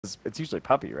It's usually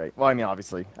Puppey, right? Well, I mean,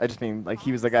 obviously. I just mean, like,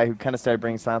 he was the guy who kind of started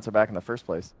bringing Silencer back in the first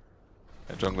place.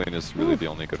 Yeah, jungling is really the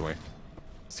only good way.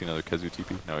 See another KheZu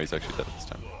TP? No, he's actually dead this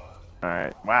time.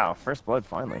 Alright, wow, first blood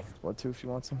finally. Blood 2 if she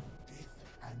wants him.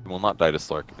 He will not die to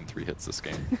Slark in 3 hits this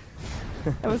game.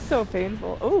 That was so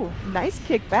painful. Oh, nice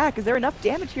kick back. Is there enough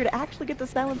damage here to actually get the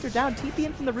Silencer down? TP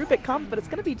in from the Rubik comes, but it's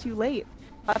going to be too late.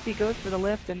 Puppey goes for the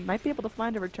lift and might be able to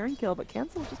find a return kill, but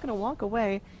Cancel's just going to walk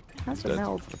away. Has to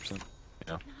meld. 100%.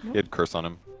 Yeah, he had Curse on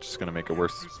him, just going to make it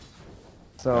worse.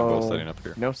 So, setting up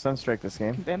here. no Sunstrike this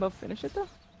game. Can Bambo finish it though?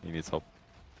 He needs help.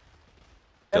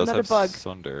 Another bug.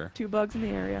 Sunder. 2 bugs in the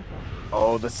area.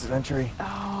 Oh, the Sentry.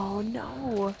 Oh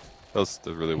no. That was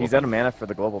really well. He's out of mana for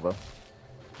the global, though.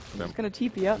 He's just going to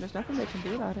TP out and there's nothing they can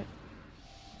do about it.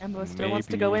 Bambo still wants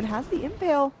to go in, has the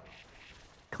Impale.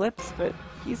 Clips, but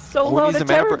he's so low to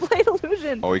Terror Blade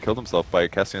Illusion. Oh, he killed himself by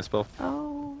casting a spell.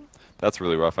 Oh. That's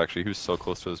really rough, actually. He was so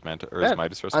close to his Manta, or his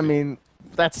Midas recipe. I mean,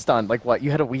 that's stunned. Like what?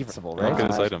 You had a Weavable, right? Look at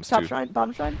his items, Top too. shrine,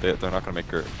 bottom shrine? They're not going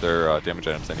to make their damage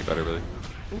items any better, really.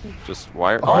 Just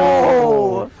why?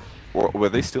 Oh! Were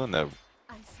they still in the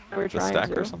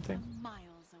stack or something?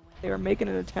 They were making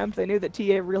an attempt. They knew that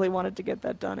TA really wanted to get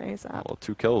that done ASAP. Well,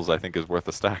 2 kills, I think, is worth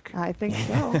a stack. I think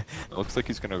so. It looks like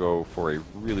he's going to go for a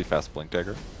really fast Blink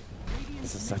Dagger.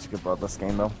 This is such a good bloodless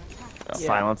game, though. Yeah.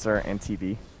 Silencer and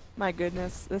TB. My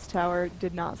goodness, this tower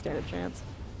did not stand a chance.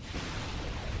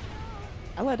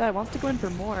 Alidai wants to go in for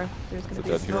more. There's going to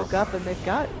be a smoke up, and they've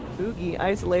got Boogie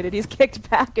isolated. He's kicked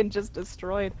back and just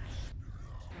destroyed.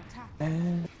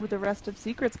 With the rest of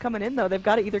Secrets coming in, though, they've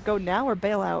got to either go now or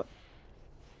bail out.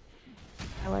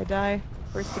 Alidai,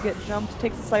 first to get jumped,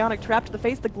 takes the Psionic Trap to the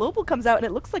face. The Global comes out, and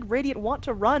it looks like Radiant want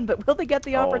to run, but will they get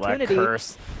the opportunity? That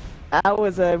curse. That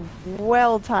was a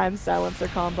well-timed Silencer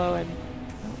combo, and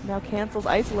now Cancel's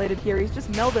isolated here. He's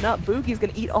just melding up. Boogie's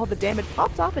going to eat all the damage.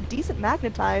 Pops off a decent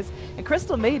Magnetize, and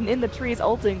Crystal Maiden in the trees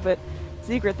ulting, but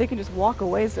Secret, they can just walk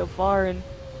away so far, and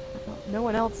no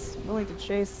one else willing to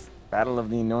chase. Battle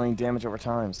of the annoying damage over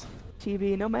times.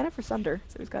 TB, no mana for Sunder,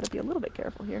 so he's got to be a little bit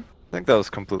careful here. I think that was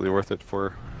completely worth it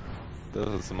for... That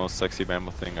was the most sexy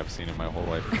Bambo thing I've seen in my whole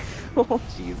life. Oh,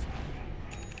 jeez.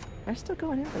 They're still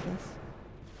going in for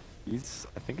this.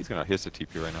 I think he has to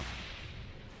TP right now.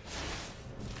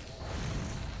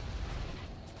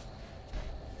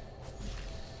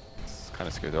 It's kind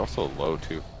of scary. They're also low,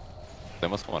 too. They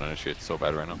must want to initiate so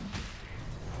bad right now.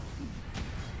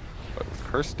 But with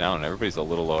Curse down, everybody's a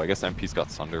little low. I guess MP's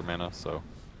got Sunder mana, so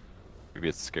maybe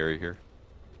it's scary here.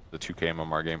 The 2K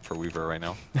MMR game for Weaver right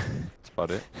now. That's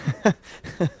about it.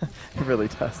 It really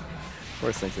does.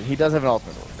 Poor SingSing. He does have an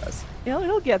ultimate move, guys.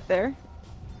 He'll get there.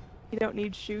 You don't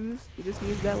need shoes, you just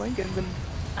need that Lincolns. And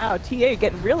wow, TA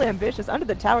getting really ambitious. Under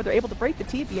the tower, they're able to break the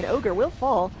TP, and Ogre will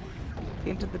fall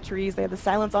into the trees. They have the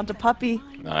silence onto Puppey.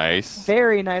 Nice.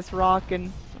 Very nice rock,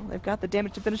 and well, they've got the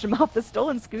damage to finish him off. The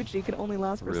stolen Scoochie can only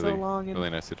last for so long. And really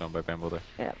nicely done by Bambo there.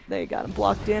 yeah, they got him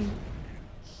blocked in.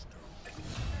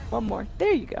 One more.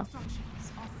 There you go.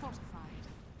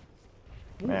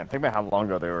 Man, think about how long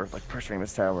ago they were like pressuring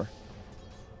this tower.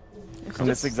 In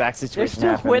this exact They're situation still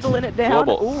happened. whittling it down.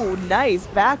 Global. Ooh, nice.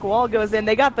 Back wall goes in.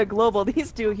 They got the global.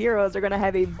 These two heroes are going to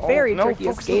have a very tricky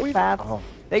escape path. Oh,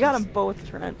 they got them both,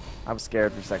 Trent. I was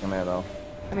scared for a second there, though.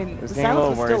 I mean, the getting a silence little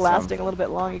was still worrisome. lasting a little bit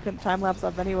long. You couldn't time-lapse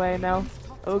up anyway. Now,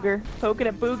 Ogre poking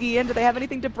at Boogie in. Do they have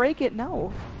anything to break it?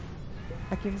 No.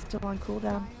 That game's still on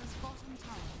cooldown.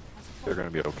 They're going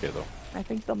to be okay, though. I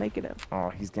think they'll make it in. Oh,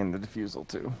 he's getting the defusal,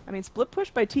 too. I mean, split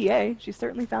push by TA. She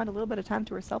certainly found a little bit of time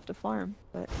to herself to farm.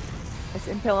 But nice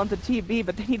impale onto TB,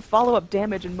 but they need follow-up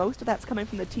damage, and most of that's coming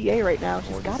from the TA right now.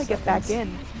 She's got to get back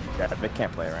in. Yeah, they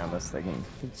can't play around this. They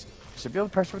should be able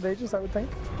to pressure with Aegis, I would think.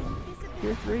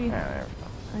 Tier 3. Yeah, there we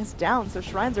go. Nice down, so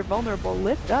Shrines are vulnerable.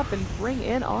 Lift up and bring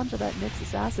in onto that Nyx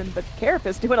Assassin, but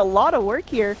Carapace doing a lot of work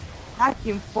here.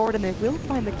 Vacuum forward, and they will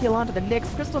find the kill onto the Nyx.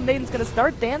 Crystal Maiden's going to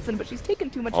start dancing, but she's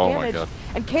taking too much damage.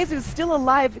 And KheZu's still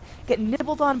alive, getting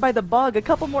nibbled on by the bug. A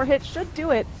couple more hits should do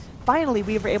it. Finally,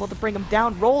 we were able to bring him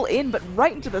down, roll in, but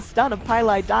right into the stun of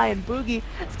Pylai Dai, and Boogie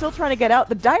still trying to get out.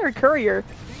 The Dire Courier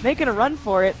making a run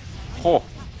for it. Oh.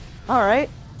 All right.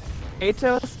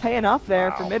 Atos paying off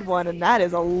there for mid one, and that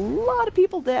is a lot of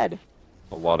people dead.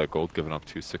 A lot of gold given up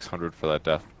to 600 for that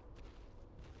death.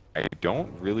 I don't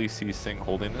really see Sing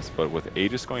holding this, but with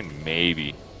Aegis going,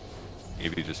 maybe.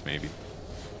 Maybe, just maybe.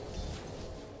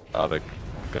 Gotta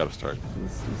start.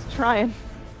 He's trying.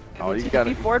 Oh, you got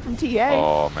it. Forward from TA.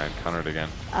 Oh man, countered again.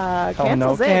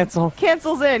 Cancels in.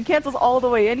 Cancels in. Cancels all the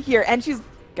way in here, and she's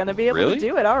gonna be able to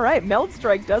do it. All right, Meld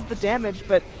Strike does the damage,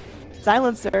 but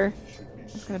Silencer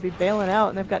is gonna be bailing out,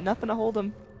 and they've got nothing to hold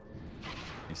him.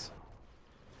 Nice.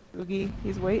 Boogie,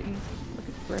 he's waiting.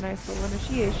 Looking for a nice little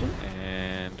initiation.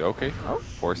 And okay. Oh.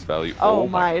 Force value. Oh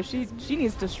my, she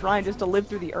needs to shrine just to live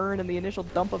through the urn and the initial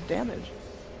dump of damage.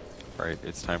 Alright,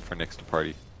 it's time for Nyx to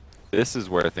party. This is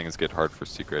where things get hard for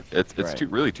Secret. It's Right.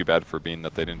 really too bad for Bean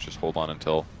that they didn't just hold on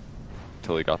until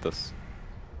he got this.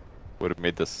 Would have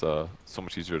made this so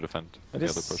much easier to defend than the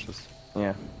other pushes.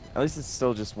 Yeah. At least it's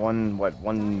still just one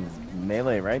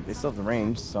melee, right? They still have the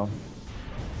range, so.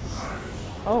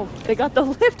 Oh, they got the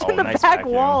lift in the nice back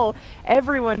vacuum. wall.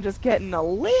 Everyone just getting a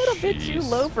little bit too Jeez.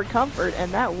 low for comfort,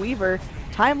 and that Weaver,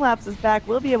 time-lapse is back,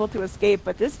 will be able to escape,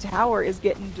 but this tower is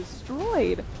getting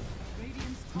destroyed.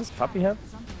 What does Puppey have?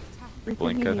 Everything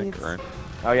Blink, he I think, needs. Urn.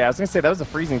 Oh yeah, I was gonna say that was a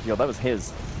freezing field. That was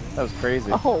his. That was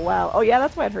crazy. Oh, wow. Oh, yeah,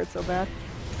 that's why it hurt so bad.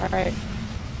 All right.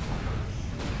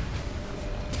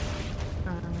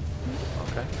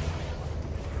 Okay.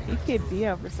 EKB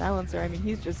out for Silencer. I mean,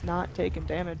 he's just not taking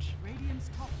damage.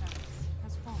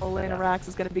 Offlane Rax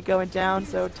is going to be going down,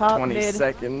 so top 20 mid,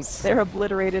 seconds. they're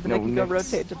obliterated, and No they can go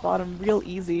nicks. rotate to bottom real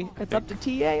easy. It's up to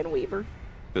TA and Weaver.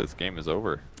 This game is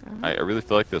over. I really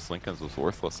feel like this Lincoln's was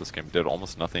worthless. This game did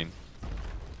almost nothing.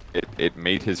 It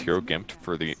made his hero gimped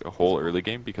for the whole early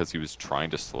game because he was trying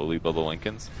to slowly build the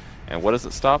Lincolns. And what does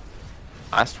it stop?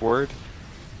 Last word?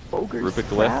 Ogre's Rubik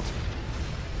Trap. lift?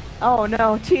 Oh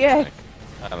no, TA.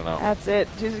 I don't know. That's it.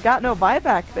 She's got no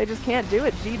buyback. They just can't do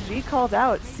it. GG called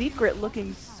out. Secret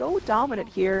looking so dominant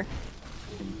here.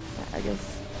 And I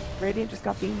guess Radiant just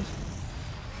got beamed.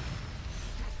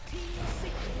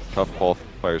 Tough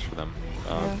qualifiers for them.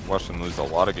 Yeah. Watched them lose a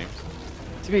lot of games.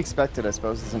 To be expected, I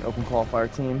suppose, as an open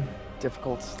qualifier team.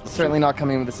 Difficult. Certainly not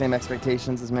coming with the same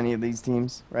expectations as many of these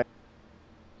teams, right?